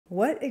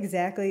What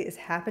exactly is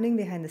happening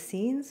behind the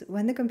scenes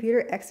when the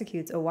computer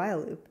executes a while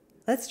loop?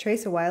 Let's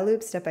trace a while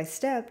loop step by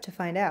step to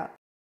find out.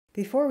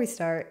 Before we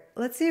start,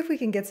 let's see if we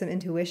can get some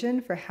intuition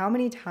for how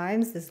many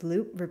times this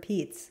loop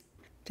repeats.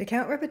 To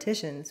count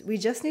repetitions, we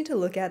just need to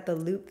look at the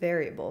loop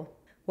variable,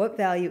 what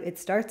value it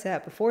starts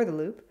at before the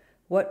loop,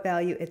 what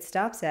value it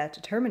stops at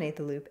to terminate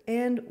the loop,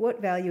 and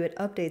what value it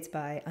updates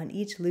by on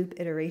each loop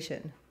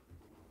iteration.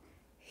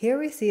 Here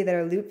we see that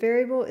our loop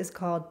variable is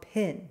called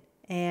pin,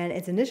 and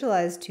it's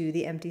initialized to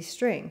the empty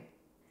string.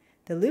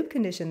 The loop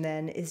condition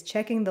then is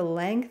checking the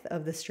length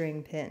of the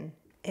string pin,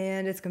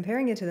 and it's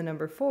comparing it to the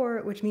number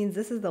 4, which means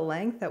this is the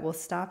length that we'll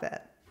stop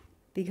at.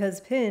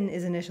 Because pin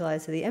is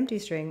initialized to the empty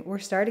string, we're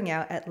starting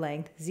out at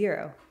length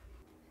 0.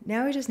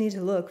 Now we just need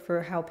to look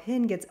for how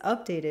pin gets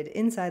updated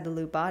inside the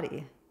loop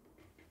body.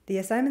 The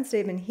assignment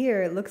statement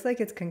here looks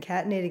like it's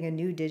concatenating a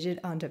new digit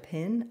onto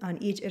pin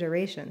on each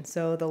iteration,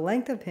 so the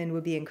length of pin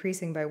would be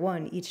increasing by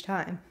 1 each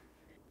time.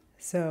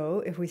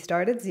 So if we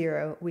start at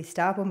 0, we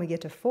stop when we get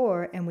to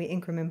 4, and we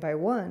increment by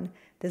 1,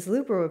 this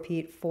loop will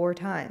repeat 4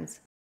 times.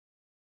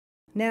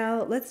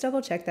 Now let's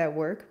double check that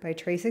work by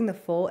tracing the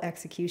full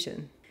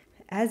execution.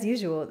 As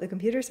usual, the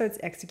computer starts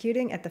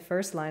executing at the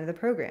first line of the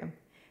program.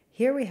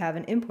 Here we have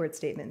an import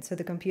statement, so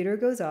the computer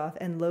goes off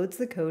and loads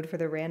the code for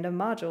the random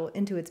module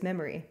into its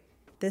memory.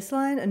 This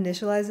line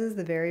initializes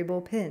the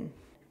variable pin.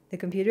 The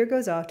computer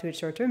goes off to its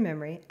short-term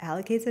memory,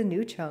 allocates a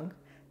new chunk,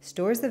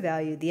 stores the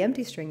value, the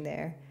empty string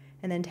there,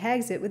 and then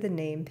tags it with the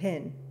name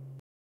pin.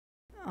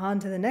 On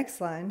to the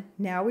next line,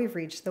 now we've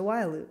reached the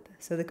while loop,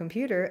 so the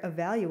computer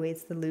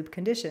evaluates the loop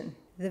condition.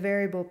 The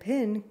variable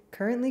pin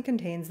currently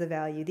contains the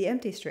value, the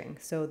empty string,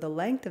 so the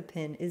length of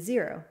pin is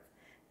 0.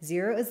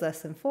 0 is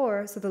less than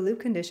 4, so the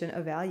loop condition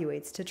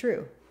evaluates to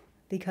true.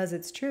 Because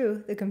it's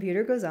true, the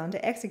computer goes on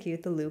to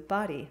execute the loop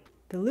body.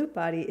 The loop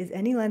body is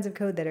any lines of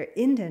code that are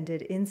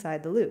indented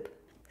inside the loop.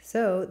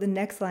 So the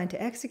next line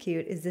to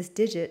execute is this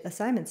digit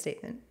assignment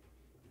statement.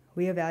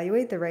 We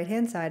evaluate the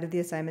right-hand side of the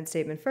assignment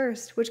statement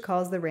first, which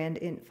calls the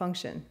randint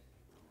function.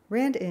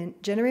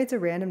 Randint generates a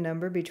random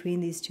number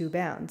between these two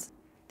bounds.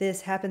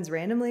 This happens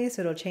randomly,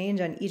 so it'll change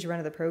on each run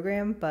of the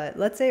program, but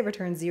let's say it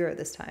returns 0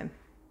 this time.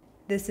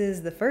 This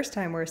is the first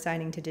time we're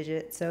assigning to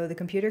digit, so the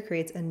computer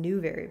creates a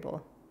new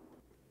variable.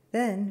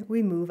 Then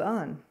we move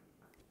on.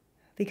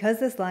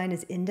 Because this line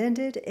is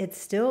indented, it's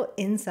still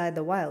inside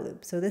the while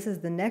loop, so this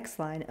is the next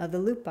line of the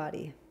loop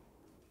body.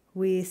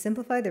 We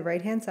simplify the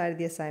right-hand side of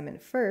the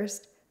assignment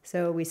first,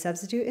 so we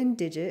substitute in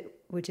digit,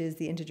 which is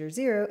the integer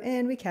 0,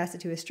 and we cast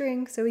it to a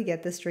string, so we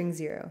get the string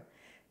 0.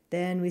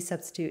 Then we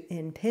substitute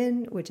in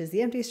pin, which is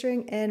the empty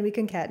string, and we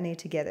concatenate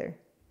together.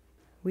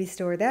 We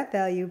store that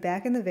value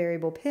back in the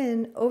variable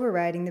pin,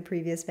 overriding the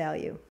previous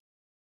value.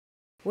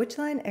 Which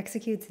line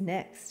executes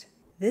next?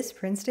 This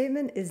print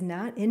statement is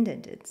not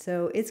indented,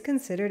 so it's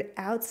considered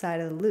outside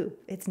of the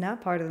loop. It's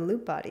not part of the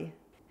loop body.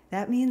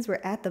 That means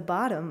we're at the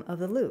bottom of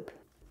the loop.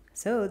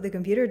 So the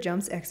computer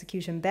jumps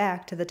execution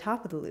back to the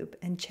top of the loop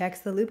and checks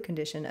the loop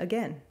condition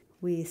again.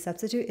 We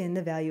substitute in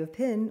the value of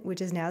pin,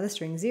 which is now the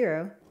string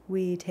 0.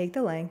 We take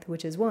the length,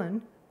 which is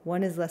 1.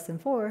 1 is less than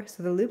 4,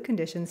 so the loop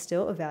condition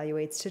still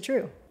evaluates to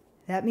true.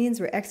 That means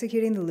we're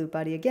executing the loop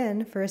body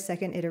again for a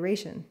second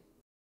iteration.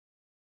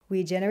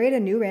 We generate a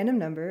new random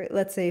number,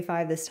 let's say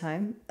 5 this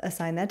time,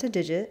 assign that to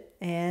digit,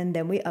 and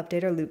then we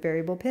update our loop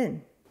variable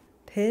pin.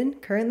 Pin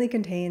currently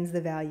contains the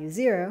value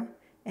 0,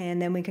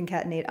 and then we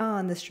concatenate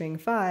on the string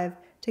 5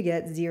 to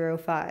get 0,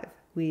 5.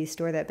 We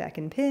store that back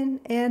in pin,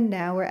 and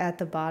now we're at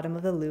the bottom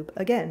of the loop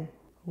again.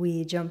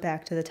 We jump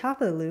back to the top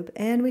of the loop,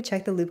 and we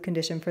check the loop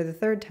condition for the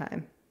third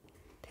time.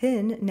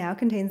 Pin now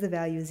contains the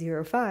value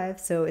 0, 5,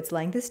 so its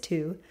length is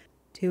 2.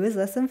 2 is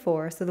less than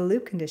 4, so the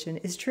loop condition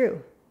is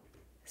true.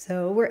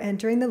 So we're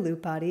entering the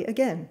loop body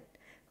again.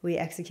 We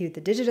execute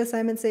the digit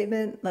assignment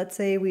statement. Let's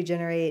say we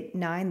generate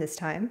 9 this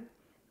time.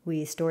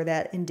 We store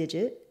that in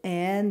digit,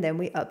 and then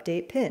we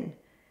update pin.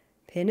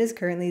 Pin is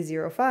currently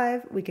 0,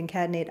 5. We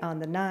concatenate on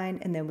the 9,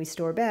 and then we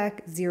store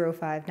back 0,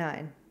 5,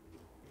 9.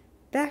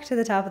 Back to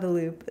the top of the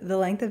loop, the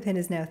length of pin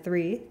is now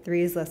 3.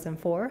 3 is less than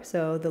 4,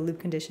 so the loop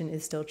condition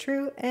is still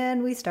true,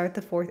 and we start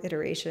the fourth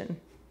iteration.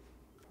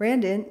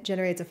 Randint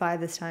generates a 5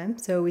 this time,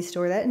 so we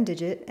store that in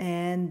digit,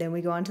 and then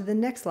we go on to the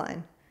next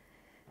line.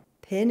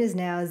 Pin is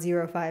now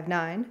 0, 5,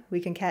 9.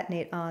 We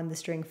concatenate on the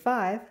string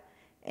 5,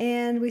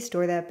 and we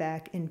store that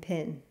back in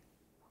pin.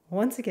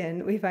 Once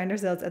again, we find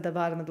ourselves at the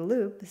bottom of the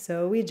loop,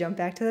 so we jump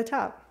back to the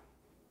top.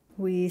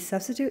 We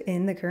substitute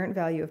in the current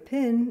value of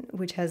pin,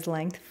 which has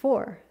length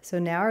 4. So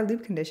now our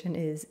loop condition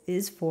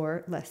is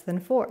 4 less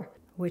than 4,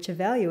 which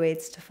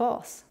evaluates to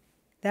false.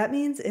 That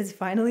means it's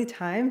finally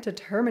time to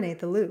terminate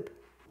the loop.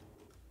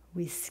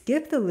 We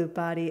skip the loop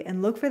body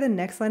and look for the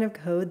next line of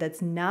code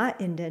that's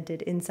not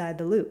indented inside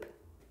the loop.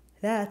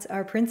 That's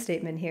our print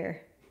statement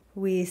here.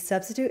 We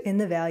substitute in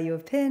the value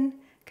of pin,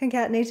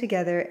 concatenate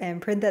together,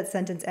 and print that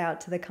sentence out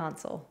to the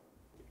console.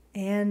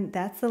 And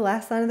that's the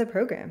last line of the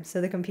program, so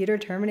the computer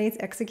terminates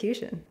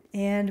execution.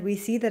 And we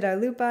see that our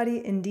loop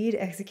body indeed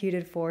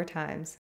executed 4 times.